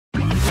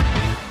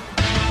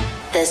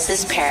This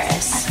is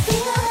Paris.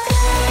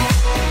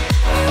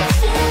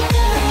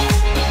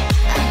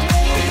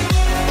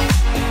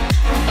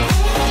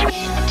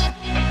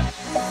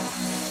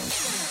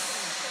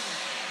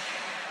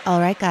 All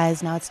right,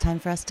 guys, now it's time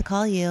for us to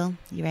call you.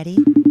 You ready?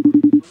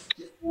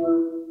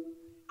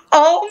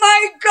 Oh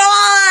my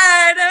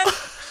God!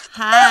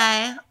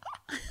 Hi.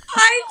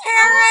 Hi,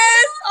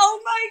 Paris!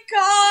 Oh my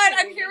God!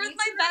 I'm here with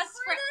my best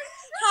friend.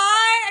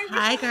 Hi!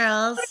 Hi,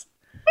 girls.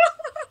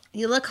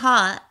 You look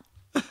hot.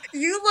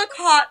 You look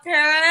hot,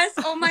 Paris.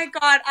 Oh my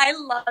God, I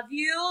love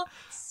you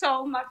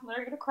so much. I'm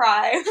literally gonna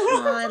cry.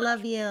 Oh, I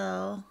love you.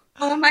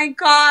 Oh my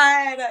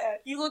God,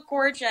 you look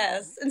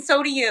gorgeous, and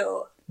so do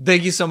you.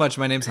 Thank you so much.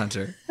 My name's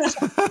Hunter.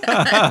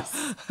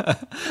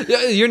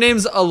 Your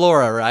name's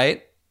Alora,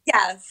 right?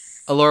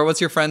 Yes. Alora,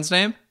 what's your friend's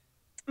name?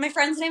 My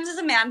friend's name is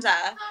Amanda.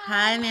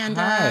 Hi,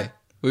 Amanda.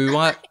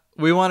 Hi.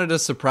 We wanted to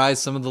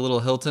surprise some of the little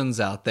Hiltons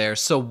out there.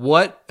 So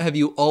what have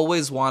you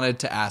always wanted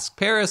to ask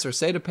Paris or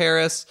say to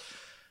Paris?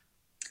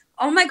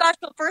 Oh my gosh,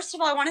 well, first of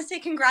all, I want to say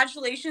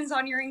congratulations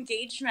on your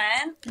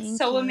engagement. Thank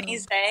so you.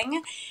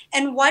 amazing.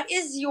 And what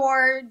is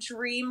your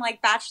dream,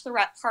 like,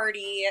 bachelorette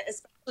party,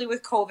 especially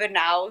with COVID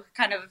now,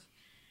 kind of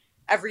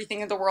everything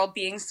in the world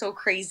being so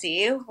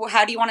crazy?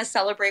 How do you want to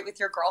celebrate with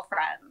your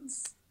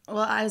girlfriends? Well,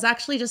 I was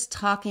actually just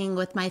talking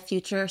with my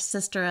future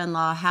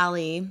sister-in-law,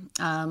 Hallie,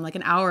 like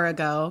an hour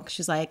ago.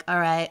 She's like, all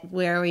right,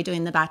 where are we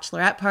doing the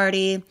bachelorette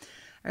party?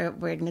 Or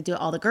we're going to do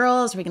all the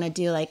girls. We're going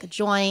to do like a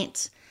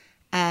joint.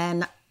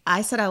 And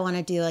I said I want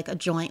to do like a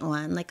joint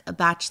one, like a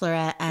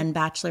bachelorette and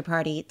bachelor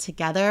party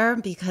together,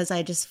 because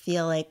I just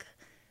feel like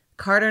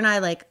Carter and I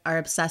like are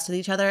obsessed with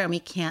each other and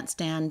we can't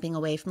stand being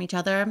away from each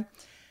other.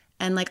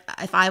 And like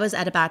if I was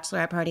at a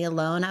bachelorette party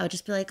alone, I would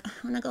just be like, I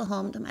want to go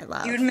home to my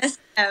love. You'd miss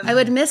him. I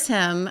would miss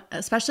him,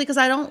 especially because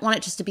I don't want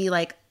it just to be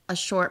like a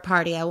short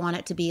party. I want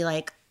it to be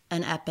like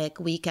an epic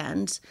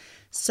weekend.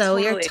 So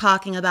Totally. we're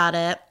talking about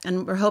it,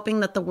 and we're hoping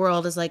that the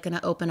world is like going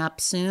to open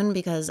up soon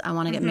because I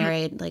want to get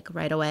married like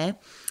right away.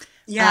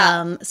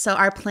 Yeah. So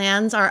our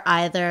plans are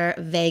either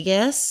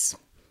Vegas,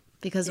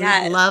 because we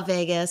love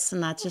Vegas,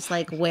 and that's just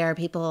like where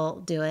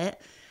people do it.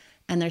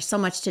 And there's so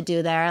much to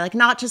do there. Like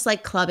not just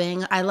like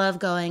clubbing. I love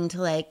going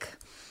to like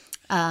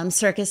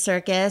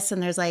Circus,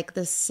 and there's like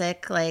this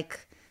sick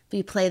like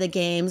we play the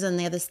games, and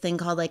they have this thing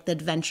called like the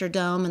Adventure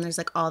Dome, and there's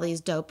like all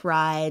these dope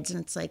rides, and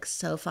it's like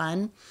so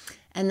fun.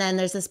 And then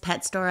there's this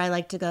pet store I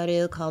like to go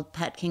to called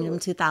Pet Kingdom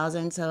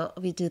 2000, so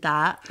we do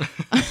that.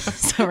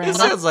 So This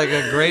sounds like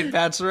a great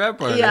bachelorette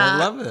party. yeah, I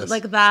love this.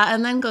 like that,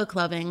 and then go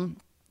clubbing,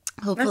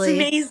 hopefully.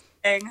 That's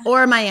amazing.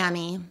 Or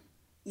Miami.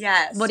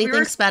 Yes. What do you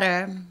think's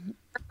better?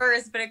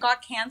 First, but it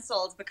got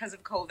canceled because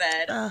of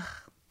COVID. Ugh,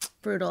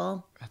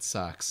 brutal. That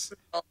sucks.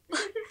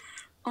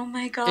 Oh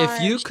my God.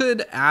 If you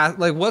could ask,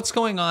 like, what's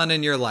going on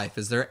in your life?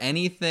 Is there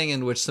anything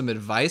in which some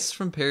advice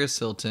from Paris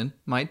Hilton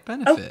might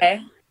benefit?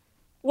 Okay.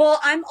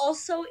 Well, I'm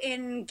also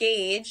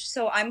engaged,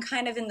 so I'm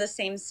kind of in the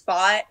same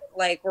spot,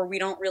 like where we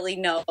don't really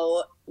know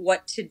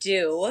what to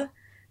do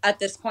at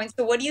this point.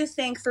 So what do you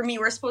think for me?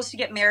 We're supposed to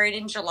get married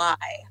in July.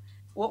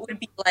 What would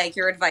be like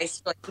your advice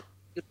for like a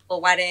beautiful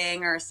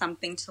wedding or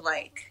something to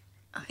like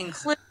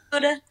include?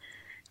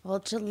 Well,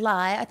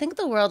 July, I think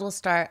the world will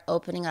start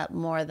opening up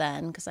more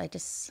then, because I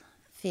just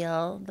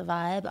feel the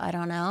vibe. I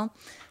don't know.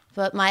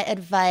 But my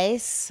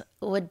advice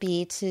would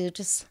be to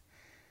just,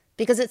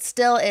 because it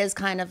still is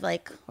kind of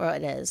like, or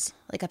it is,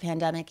 like a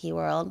pandemic-y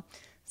world.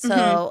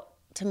 So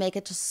to make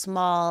it just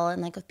small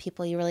and like with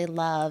people you really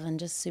love and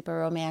just super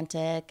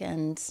romantic,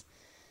 and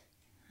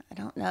I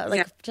don't know,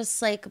 like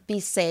just like be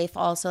safe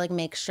also, like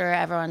make sure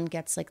everyone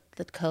gets like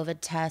the COVID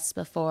test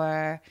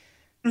before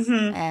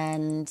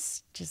and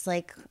just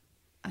like,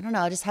 I don't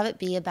know, just have it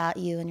be about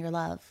you and your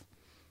love.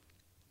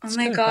 Oh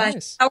my good gosh.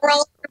 advice. How are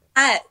all your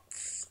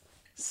pets?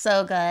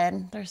 So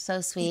good. They're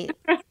so sweet.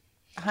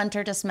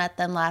 Hunter just met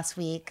them last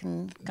week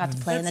and got to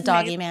play in the That's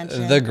doggy amazing.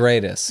 mansion. The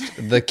greatest,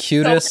 the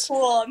cutest So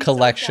cool. I'm so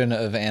collection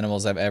of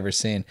animals I've ever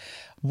seen.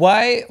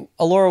 Why,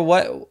 Alora?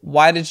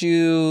 Why did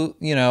you,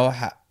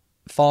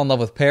 fall in love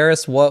with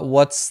Paris?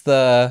 What's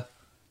the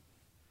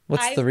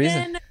reason?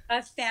 I've been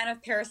a fan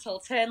of Paris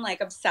Hilton,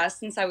 like obsessed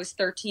since I was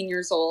 13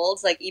 years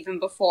old, like even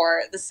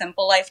before The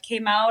Simple Life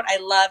came out. I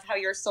love how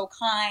you're so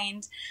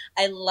kind.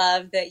 I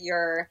love that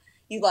you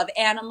love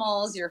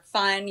animals, you're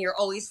fun, you're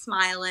always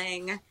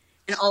smiling,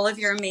 and all of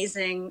your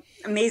amazing,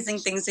 amazing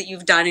things that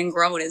you've done and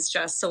grown is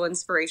just so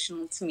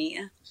inspirational to me.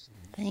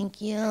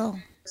 Thank you.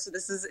 So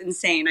this is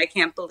insane. I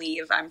can't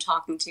believe I'm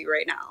talking to you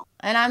right now.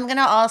 And I'm going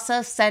to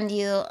also send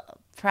you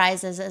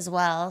prizes as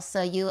well.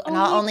 So you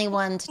not only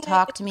won to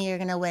talk to me, you're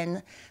going to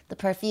win the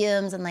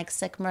perfumes and like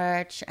sick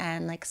merch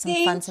and like some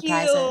fun Thank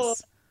surprises. you.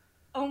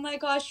 Oh my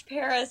gosh,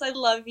 Paris, I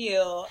love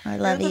you. I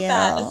love You're the you.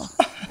 best.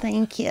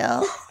 Thank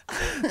you.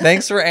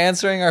 Thanks for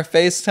answering our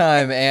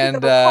FaceTime,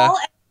 and Call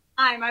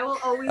anytime. I will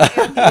always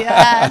answer.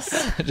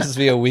 Yes. just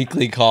be a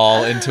weekly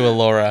call into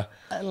Alora.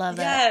 I love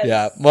it. Yes.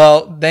 Yeah.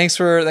 Well, thanks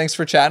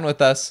for chatting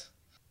with us.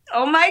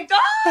 Oh my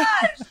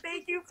gosh.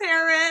 Thank you,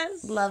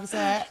 Paris. Loves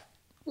it.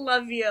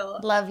 Love you.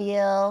 Love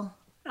you.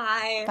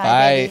 Bye. Bye,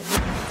 Bye.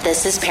 baby.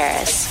 This is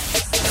Paris.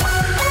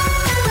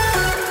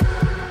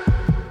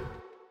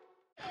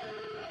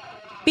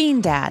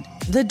 Bean Dad,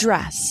 The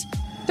Dress,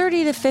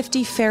 30 to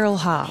 50 Feral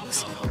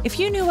Hogs. If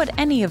you knew what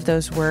any of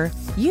those were,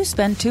 you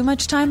spend too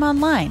much time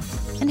online.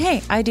 And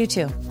hey, I do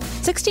too.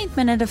 16th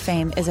Minute of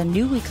Fame is a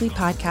new weekly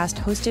podcast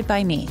hosted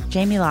by me,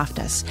 Jamie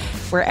Loftus,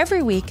 where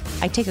every week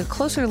I take a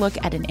closer look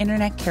at an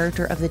internet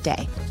character of the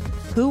day.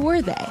 Who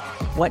were they?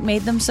 What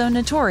made them so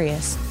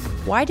notorious?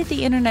 Why did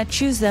the internet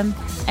choose them?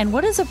 And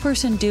what does a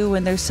person do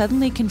when they're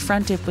suddenly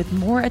confronted with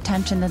more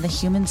attention than the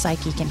human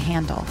psyche can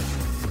handle?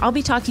 I'll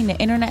be talking to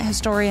internet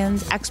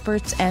historians,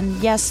 experts, and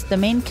yes, the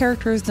main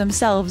characters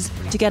themselves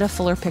to get a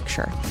fuller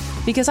picture.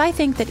 Because I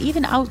think that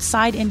even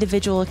outside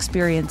individual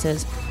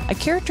experiences, a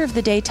character of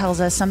the day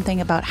tells us something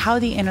about how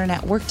the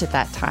internet worked at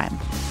that time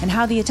and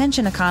how the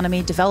attention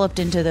economy developed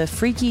into the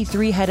freaky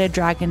three-headed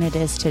dragon it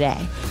is today.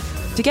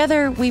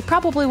 Together, we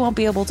probably won't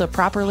be able to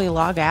properly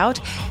log out,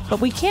 but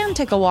we can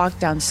take a walk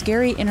down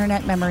scary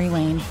internet memory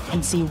lane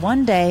and see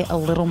one day a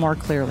little more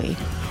clearly.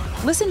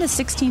 Listen to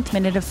 16th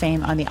Minute of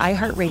Fame on the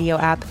iHeartRadio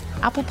app,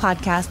 Apple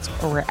Podcasts,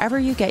 or wherever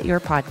you get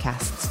your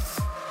podcasts.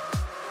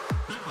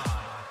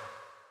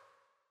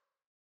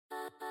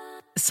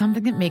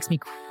 Something that makes me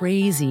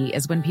crazy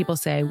is when people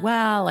say,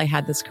 well, I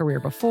had this career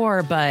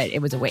before, but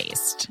it was a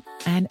waste.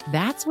 And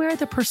that's where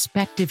the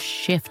perspective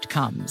shift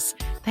comes,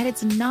 that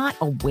it's not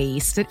a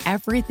waste, that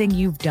everything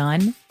you've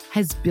done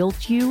has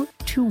built you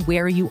to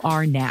where you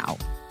are now.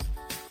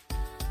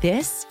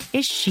 This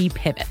is She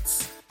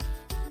Pivots,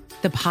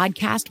 the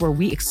podcast where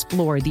we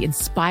explore the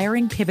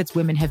inspiring pivots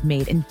women have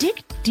made and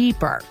dig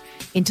deeper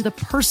into the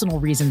personal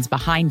reasons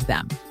behind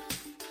them.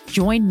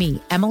 Join me,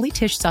 Emily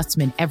Tish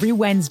Sussman, every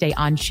Wednesday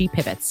on She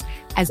Pivots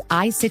as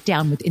I sit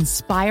down with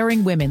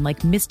inspiring women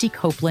like Misty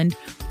Copeland,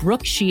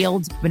 Brooke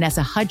Shields,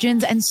 Vanessa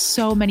Hudgens, and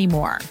so many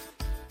more.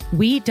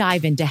 We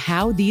dive into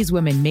how these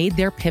women made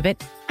their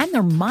pivot and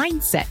their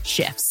mindset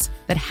shifts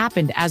that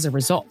happened as a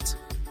result.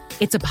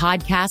 It's a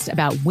podcast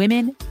about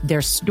women,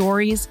 their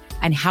stories,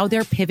 and how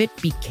their pivot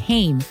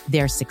became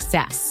their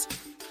success.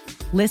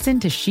 Listen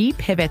to She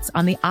Pivots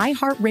on the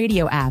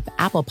iHeartRadio app,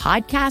 Apple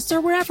Podcasts, or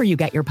wherever you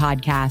get your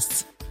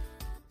podcasts.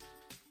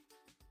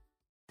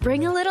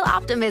 Bring a little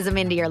optimism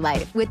into your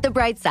life with The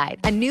Bright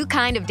Side, a new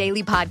kind of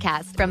daily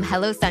podcast from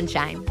Hello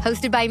Sunshine,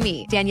 hosted by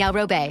me, Danielle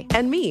Robay.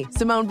 And me,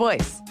 Simone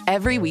Boyce.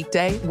 Every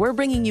weekday, we're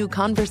bringing you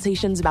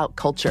conversations about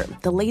culture,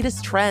 the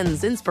latest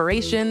trends,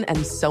 inspiration,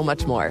 and so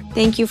much more.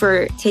 Thank you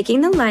for taking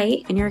the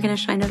light, and you're going to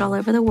shine it all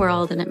over the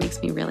world, and it makes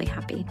me really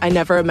happy. I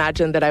never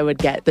imagined that I would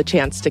get the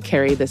chance to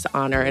carry this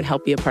honor and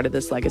help be a part of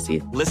this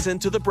legacy. Listen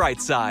to The Bright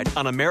Side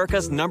on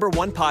America's #1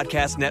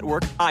 podcast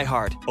network,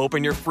 iHeart.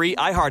 Open your free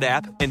iHeart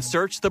app and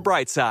search The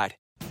Bright Side.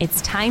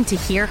 It's time to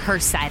hear her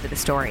side of the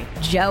story.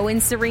 Joe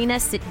and Serena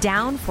sit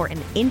down for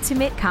an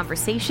intimate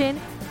conversation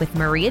with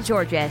Maria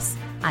Georgas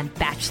on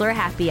Bachelor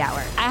Happy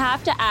Hour. I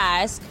have to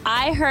ask,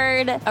 I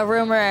heard a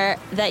rumor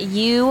that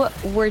you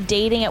were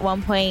dating at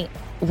one point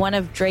one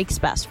of Drake's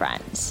best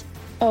friends.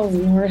 Oh,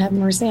 Lord, have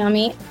mercy on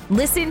me.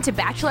 Listen to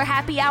Bachelor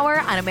Happy Hour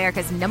on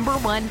America's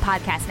 #1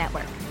 podcast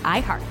network,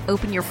 iHeart.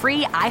 Open your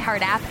free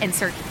iHeart app and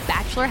search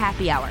Bachelor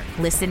Happy Hour.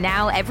 Listen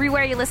now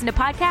everywhere you listen to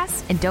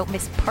podcasts, and don't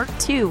miss part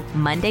 2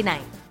 Monday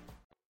night.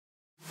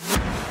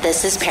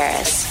 This is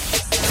Paris.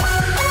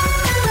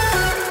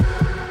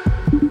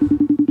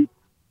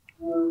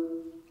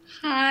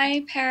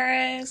 Hi,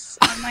 Paris.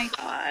 Oh my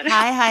God.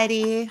 Hi,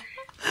 Heidi.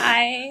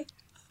 Hi.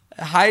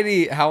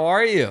 Heidi, how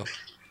are you?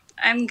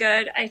 I'm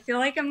good. I feel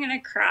like I'm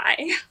gonna cry.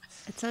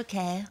 It's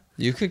okay.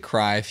 You could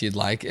cry if you'd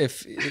like.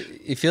 If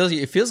it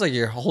feels like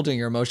you're holding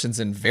your emotions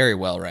in very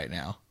well right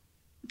now.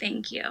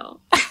 Thank you.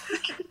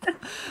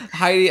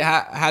 Heidi,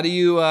 how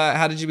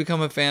did you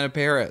become a fan of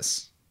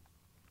Paris?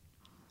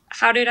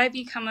 How did I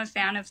become a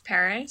fan of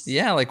Paris?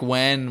 Yeah, like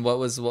when? What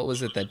was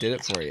it that did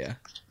it for you?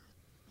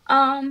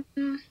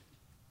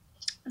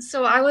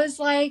 So I was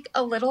like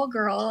a little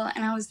girl,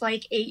 and I was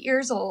like 8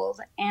 years old,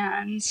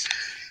 and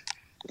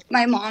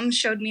my mom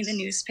showed me the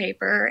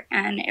newspaper,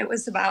 and it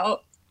was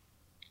about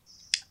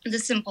The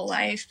Simple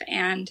Life,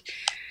 and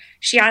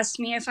she asked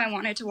me if I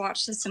wanted to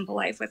watch The Simple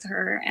Life with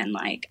her, and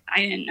like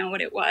I didn't know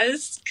what it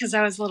was because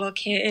I was a little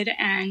kid,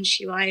 and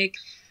she like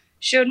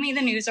showed me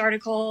the news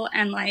article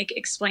and like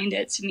explained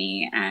it to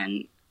me,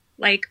 and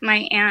like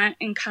my aunt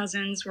and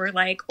cousins were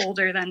like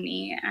older than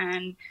me,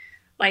 and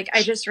like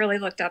I just really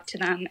looked up to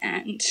them,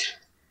 and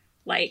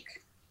like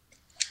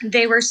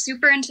they were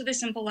super into The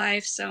Simple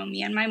Life, so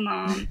me and my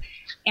mom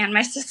and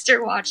my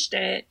sister watched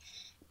it,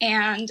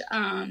 and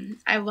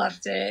I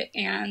loved it,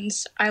 and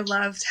I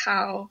loved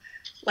how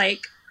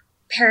like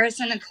Paris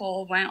and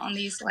Nicole went on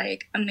these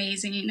like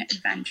amazing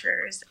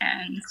adventures,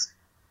 and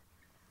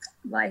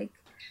like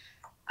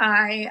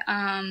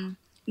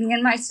me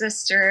and my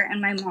sister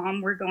and my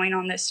mom were going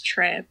on this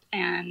trip,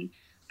 and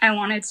I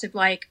wanted to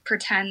like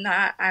pretend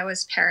that I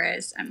was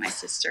Paris and my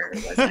sister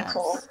was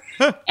Nicole.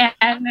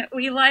 And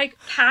we like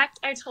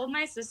packed, I told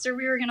my sister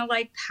we were going to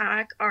like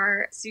pack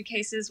our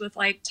suitcases with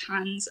like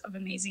tons of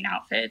amazing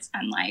outfits,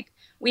 and like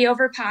we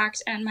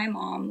overpacked, and my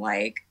mom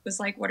like was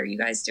like, what are you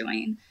guys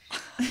doing?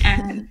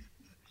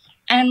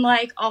 And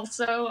like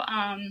also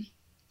I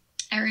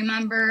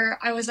remember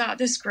I was at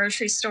this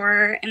grocery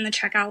store in the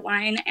checkout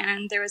line,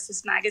 and there was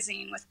this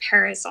magazine with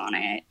Paris on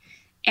it.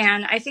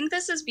 And I think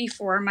this is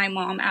before my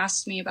mom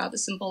asked me about The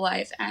Simple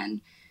Life.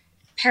 And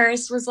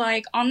Paris was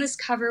like on this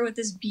cover with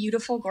this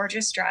beautiful,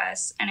 gorgeous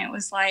dress. And it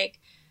was like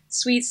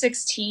Sweet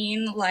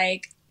 16,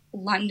 like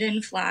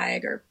London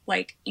flag or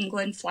like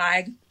England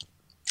flag.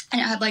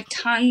 And it had like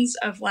tons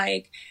of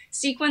like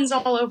sequins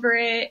all over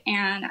it.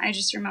 And I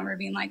just remember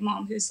being like,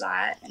 Mom, who's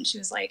that? And she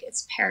was like,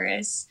 it's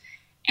Paris.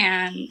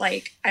 And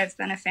like, I've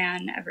been a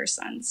fan ever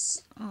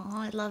since. Oh,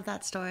 I love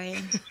that story.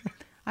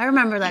 I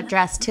remember that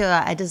dress too.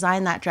 I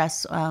designed that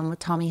dress with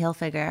Tommy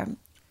Hilfiger.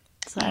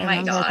 So I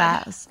remember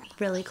that. It was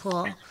really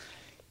cool.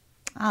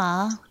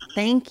 Aw,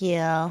 thank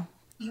you.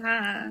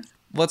 Yeah.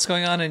 What's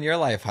going on in your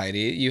life, Heidi?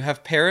 You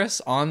have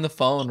Paris on the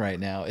phone right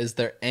now. Is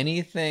there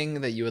anything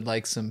that you would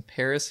like some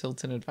Paris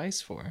Hilton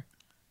advice for?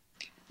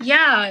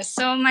 Yeah.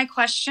 So my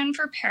question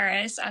for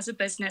Paris as a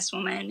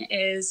businesswoman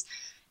is,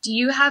 do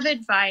you have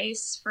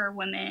advice for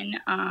women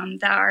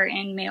that are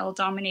in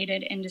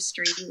male-dominated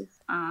industries,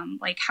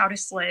 like how to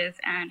live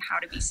and how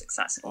to be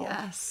successful?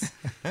 Yes.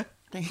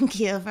 Thank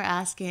you for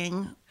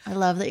asking. I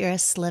love that you're a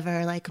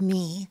sliver like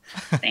me.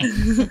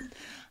 Thanks.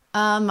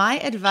 My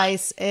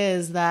advice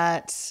is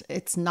that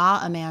it's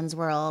not a man's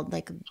world.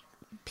 Like,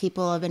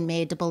 people have been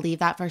made to believe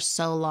that for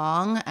so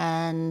long,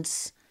 and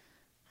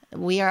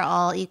we are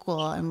all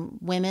equal, and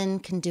women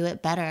can do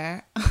it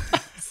better.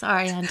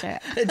 Sorry, Hunter.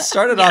 It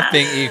started off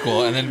being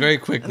equal, and then very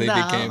quickly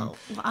became...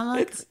 I'm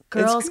like,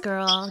 girl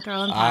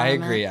empowerment. I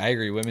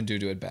agree. Women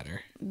do it better.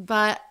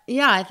 But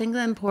yeah, I think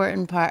the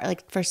important part,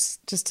 like, for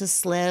just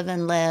to live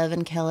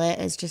and kill it,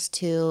 is just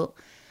to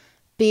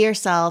be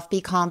yourself,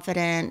 be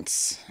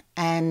confident,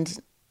 and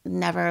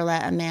never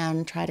let a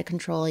man try to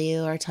control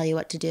you or tell you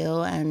what to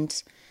do,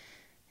 and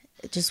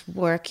just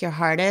work your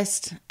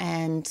hardest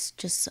and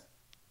just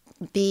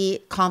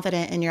be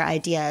confident in your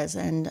ideas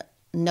and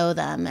know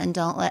them, and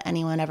don't let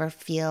anyone ever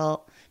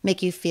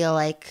make you feel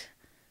like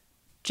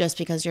just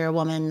because you're a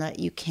woman that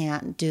you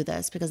can't do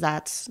this, because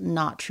that's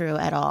not true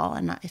at all.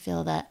 And I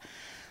feel that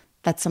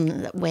that's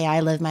the way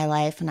I live my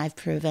life, and I've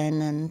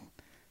proven, and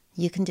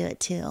you can do it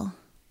too.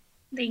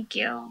 Thank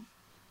you.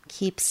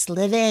 Keeps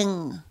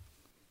living.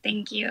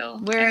 Thank you.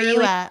 Where are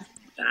you at?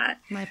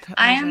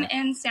 I am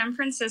in San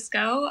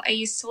Francisco. I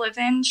used to live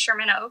in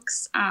Sherman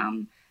Oaks,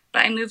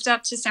 but I moved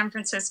up to San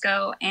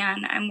Francisco,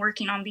 and I'm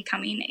working on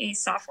becoming a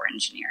software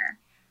engineer.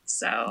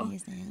 So,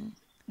 amazing.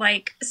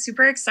 Like,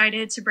 super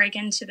excited to break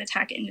into the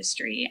tech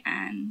industry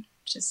and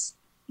just,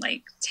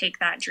 like, take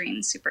that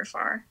dream super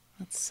far.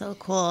 That's so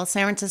cool.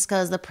 San Francisco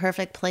is the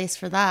perfect place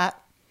for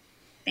that.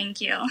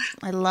 Thank you.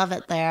 I love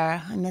it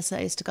there. I miss it.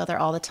 I used to go there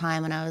all the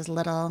time when I was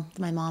little with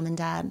my mom and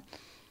dad.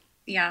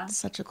 Yeah. It's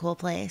such a cool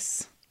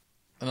place.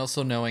 And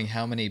also knowing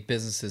how many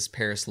businesses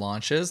Paris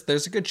launches,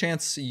 there's a good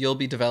chance you'll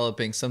be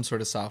developing some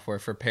sort of software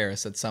for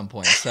Paris at some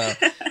point. So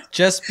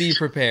just be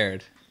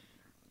prepared.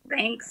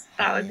 Thanks.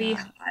 That would be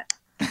hot.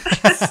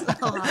 So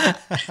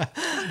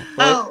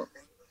hot.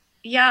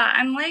 Yeah,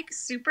 I'm like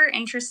super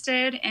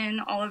interested in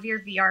all of your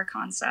VR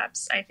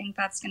concepts. I think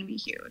that's going to be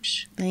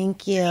huge.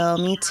 Thank you.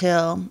 Me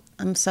too.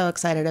 I'm so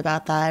excited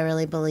about that. I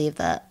really believe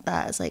that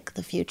is like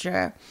the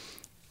future,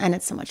 and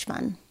it's so much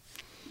fun.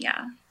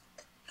 Yeah.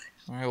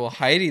 All right. Well,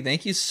 Heidi,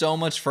 thank you so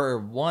much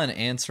for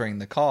answering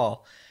the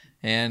call.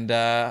 And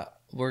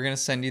we're going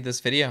to send you this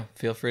video.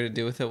 Feel free to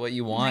do with it what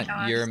you want.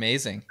 You're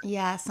amazing.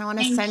 Yes. I want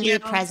to send you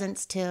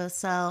presents too.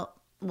 So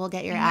we'll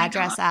get your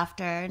address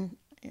after and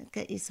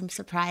get you some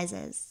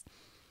surprises.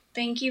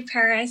 Thank you,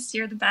 Paris.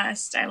 You're the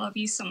best. I love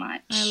you so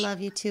much. I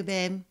love you too,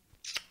 babe.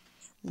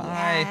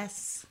 Bye.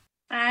 Yes.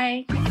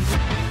 Bye.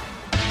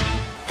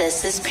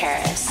 This is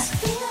Paris.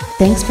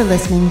 Thanks for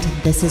listening to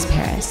This is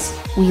Paris.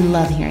 We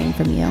love hearing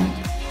from you.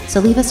 So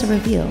leave us a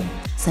review.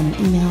 Send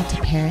an email to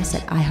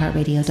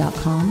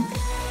paris@iheartradio.com.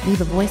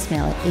 Leave a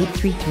voicemail at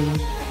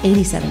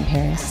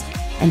 833-87-PARIS.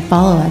 And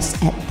follow us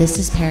at This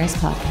is Paris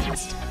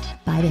Podcast.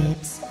 Bye,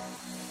 babes.